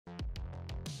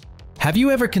Have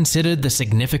you ever considered the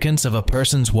significance of a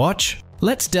person's watch?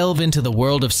 Let's delve into the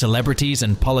world of celebrities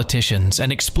and politicians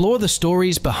and explore the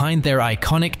stories behind their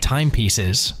iconic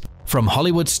timepieces. From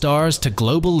Hollywood stars to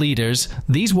global leaders,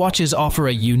 these watches offer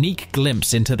a unique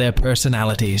glimpse into their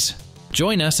personalities.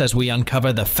 Join us as we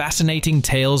uncover the fascinating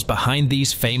tales behind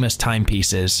these famous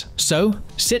timepieces. So,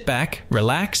 sit back,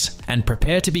 relax, and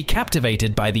prepare to be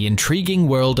captivated by the intriguing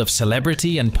world of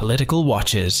celebrity and political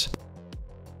watches.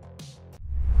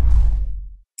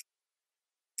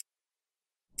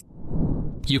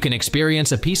 You can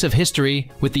experience a piece of history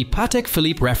with the Patek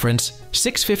Philippe reference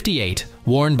 658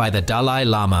 worn by the Dalai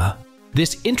Lama.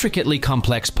 This intricately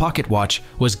complex pocket watch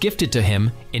was gifted to him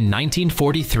in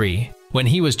 1943 when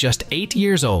he was just 8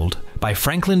 years old by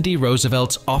Franklin D.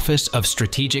 Roosevelt's Office of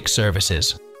Strategic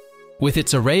Services. With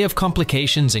its array of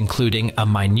complications including a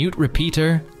minute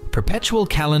repeater, perpetual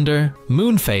calendar,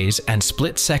 moon phase, and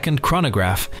split-second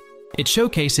chronograph, it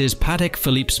showcases Patek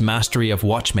Philippe's mastery of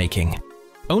watchmaking.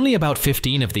 Only about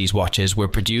 15 of these watches were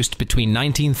produced between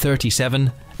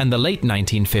 1937 and the late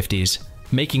 1950s,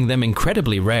 making them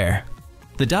incredibly rare.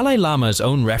 The Dalai Lama's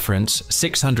own reference,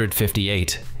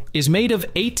 658, is made of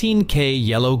 18K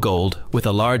yellow gold with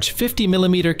a large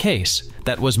 50mm case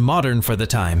that was modern for the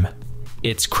time.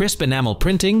 Its crisp enamel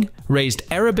printing, raised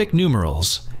Arabic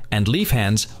numerals, and leaf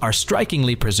hands are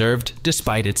strikingly preserved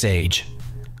despite its age.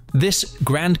 This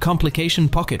grand complication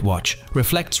pocket watch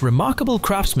reflects remarkable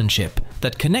craftsmanship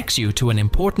that connects you to an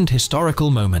important historical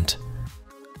moment.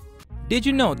 Did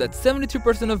you know that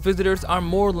 73% of visitors are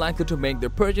more likely to make their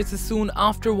purchases soon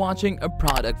after watching a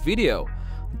product video?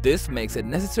 This makes it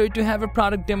necessary to have a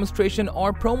product demonstration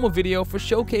or promo video for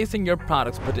showcasing your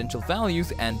product's potential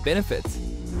values and benefits.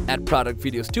 At Product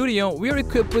Video Studio, we are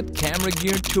equipped with camera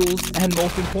gear, tools, and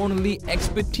most importantly,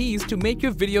 expertise to make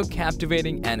your video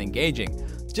captivating and engaging.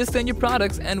 Just send your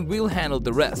products and we'll handle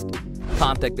the rest.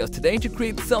 Contact us today to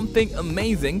create something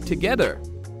amazing together.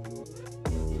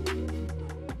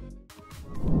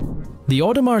 The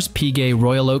Audemars Piguet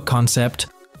Royal Oak concept,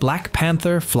 Black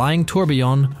Panther Flying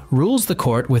Tourbillon, rules the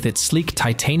court with its sleek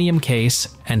titanium case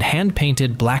and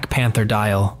hand-painted Black Panther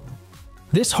dial.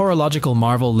 This horological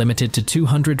marvel, limited to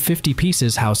 250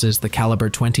 pieces, houses the caliber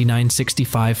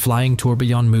 2965 Flying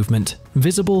Tourbillon movement,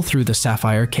 visible through the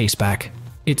sapphire caseback.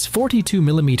 Its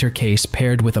 42mm case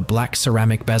paired with a black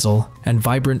ceramic bezel and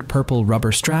vibrant purple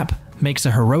rubber strap makes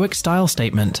a heroic style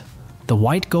statement. The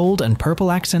white gold and purple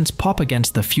accents pop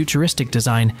against the futuristic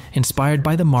design inspired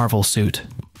by the Marvel suit.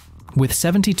 With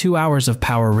 72 hours of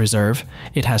power reserve,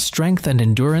 it has strength and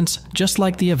endurance just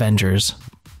like the Avengers.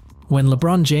 When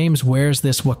LeBron James wears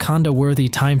this Wakanda-worthy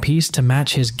timepiece to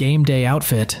match his game day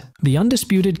outfit, the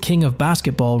undisputed king of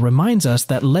basketball reminds us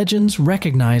that legends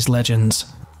recognize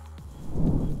legends.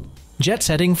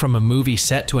 Jet-setting from a movie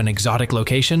set to an exotic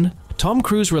location, Tom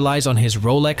Cruise relies on his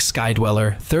Rolex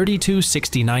Sky-Dweller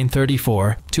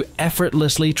 326934 to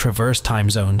effortlessly traverse time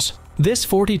zones. This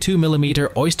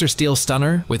 42mm oyster steel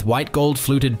stunner with white gold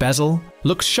fluted bezel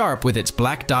looks sharp with its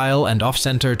black dial and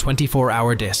off-center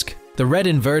 24-hour disc. The red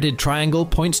inverted triangle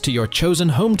points to your chosen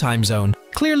home time zone,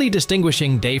 clearly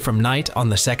distinguishing day from night on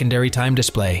the secondary time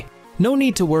display. No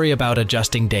need to worry about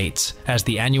adjusting dates, as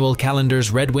the annual calendar's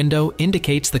red window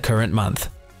indicates the current month.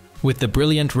 With the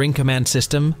brilliant ring command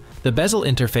system, the bezel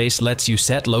interface lets you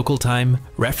set local time,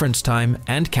 reference time,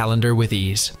 and calendar with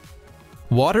ease.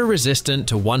 Water resistant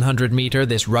to 100 meter,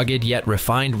 this rugged yet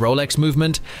refined Rolex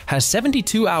movement has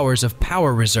 72 hours of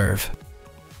power reserve.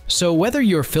 So whether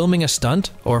you're filming a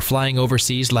stunt or flying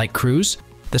overseas like Cruise,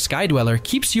 the Sky-Dweller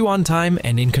keeps you on time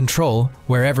and in control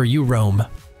wherever you roam.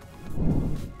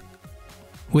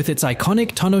 With its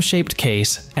iconic tonneau-shaped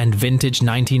case and vintage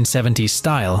 1970s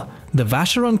style, the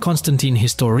Vacheron Constantin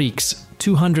Historiques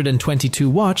 222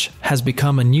 watch has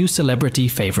become a new celebrity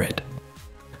favorite.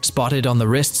 Spotted on the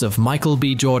wrists of Michael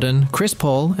B. Jordan, Chris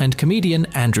Paul, and comedian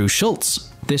Andrew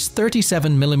Schultz, this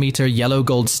 37mm yellow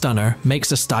gold stunner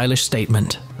makes a stylish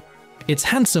statement. Its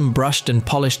handsome brushed and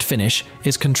polished finish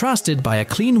is contrasted by a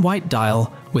clean white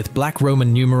dial with black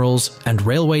Roman numerals and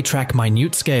railway track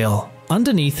minute scale.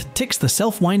 Underneath ticks the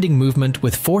self-winding movement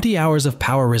with 40 hours of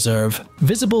power reserve,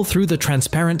 visible through the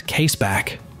transparent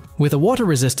caseback. With a water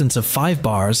resistance of 5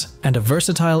 bars and a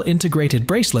versatile integrated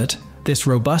bracelet, this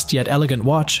robust yet elegant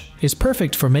watch is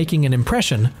perfect for making an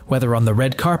impression whether on the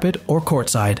red carpet or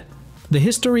courtside. The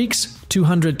Historiques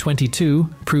 222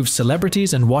 proves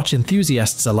celebrities and watch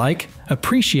enthusiasts alike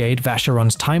appreciate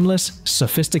Vacheron's timeless,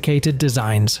 sophisticated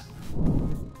designs.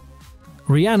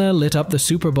 Rihanna lit up the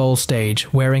Super Bowl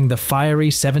stage wearing the fiery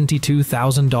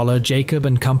 $72,000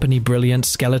 Jacob & Company Brilliant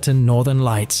Skeleton Northern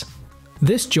Lights.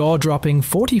 This jaw-dropping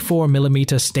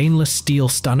 44mm stainless steel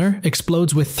stunner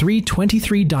explodes with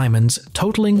 323 diamonds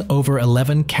totaling over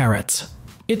 11 carats.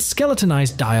 Its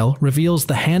skeletonized dial reveals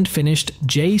the hand-finished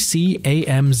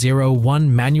JCAM01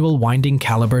 manual winding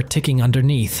caliber ticking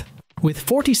underneath. With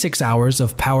 46 hours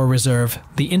of power reserve,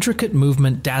 the intricate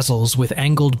movement dazzles with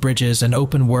angled bridges and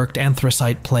open-worked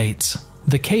anthracite plates.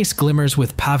 The case glimmers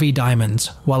with pavie diamonds,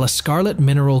 while a scarlet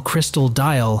mineral crystal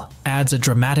dial adds a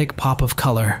dramatic pop of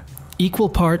color. Equal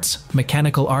parts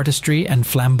mechanical artistry and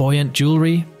flamboyant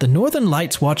jewelry, the Northern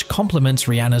Lights watch complements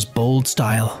Rihanna's bold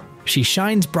style. She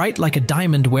shines bright like a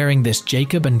diamond wearing this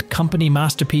Jacob & Company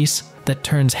masterpiece that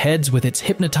turns heads with its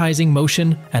hypnotizing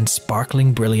motion and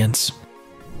sparkling brilliance.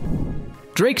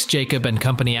 Drake's Jacob &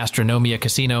 Company Astronomia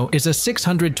Casino is a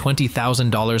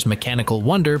 $620,000 mechanical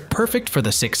wonder perfect for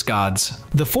the six gods.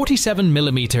 The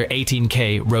 47mm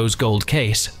 18K rose gold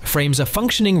case frames a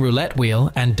functioning roulette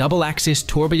wheel and double-axis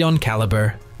tourbillon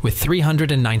caliber with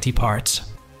 390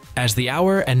 parts. As the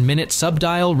hour and minute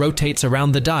subdial rotates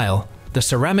around the dial, the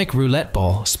ceramic roulette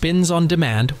ball spins on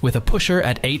demand with a pusher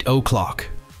at 8 o'clock.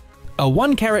 A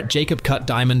 1-carat Jacob cut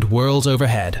diamond whirls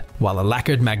overhead, while a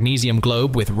lacquered magnesium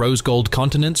globe with rose gold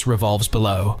continents revolves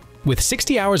below. With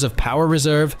 60 hours of power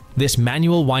reserve, this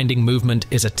manual winding movement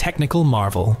is a technical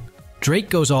marvel.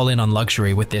 Drake goes all in on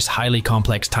luxury with this highly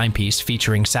complex timepiece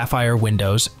featuring sapphire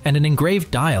windows and an engraved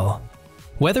dial.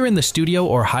 Whether in the studio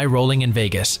or high rolling in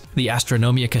Vegas, the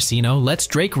Astronomia Casino lets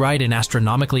Drake ride in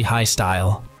astronomically high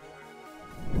style.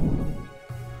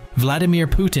 Vladimir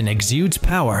Putin exudes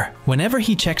power whenever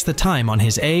he checks the time on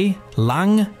his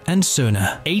Lange and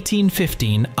Söhne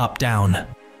 1815 up-down.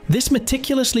 This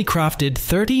meticulously crafted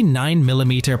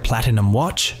 39mm platinum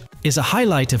watch is a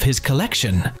highlight of his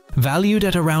collection, valued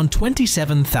at around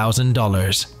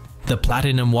 $27,000. The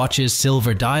platinum watch's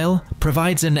silver dial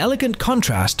provides an elegant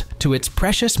contrast to its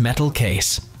precious metal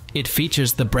case. It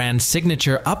features the brand's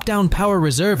signature up-down power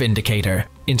reserve indicator,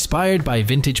 inspired by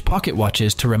vintage pocket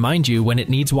watches to remind you when it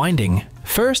needs winding.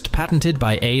 First patented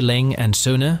by Lange and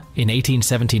Söhne in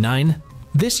 1879,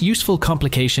 this useful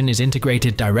complication is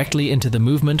integrated directly into the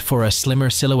movement for a slimmer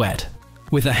silhouette.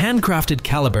 With a handcrafted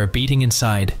caliber beating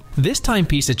inside, this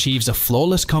timepiece achieves a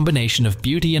flawless combination of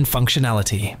beauty and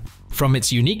functionality. From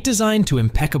its unique design to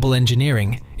impeccable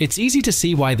engineering, it's easy to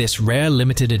see why this rare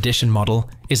limited edition model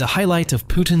is a highlight of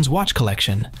Putin's watch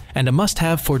collection and a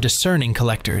must-have for discerning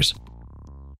collectors.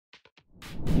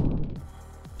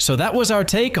 So that was our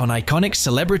take on iconic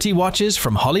celebrity watches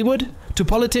from Hollywood to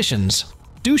politicians.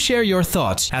 Do share your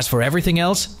thoughts. As for everything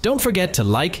else, don't forget to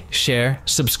like, share,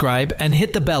 subscribe, and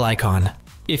hit the bell icon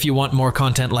if you want more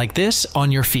content like this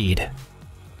on your feed.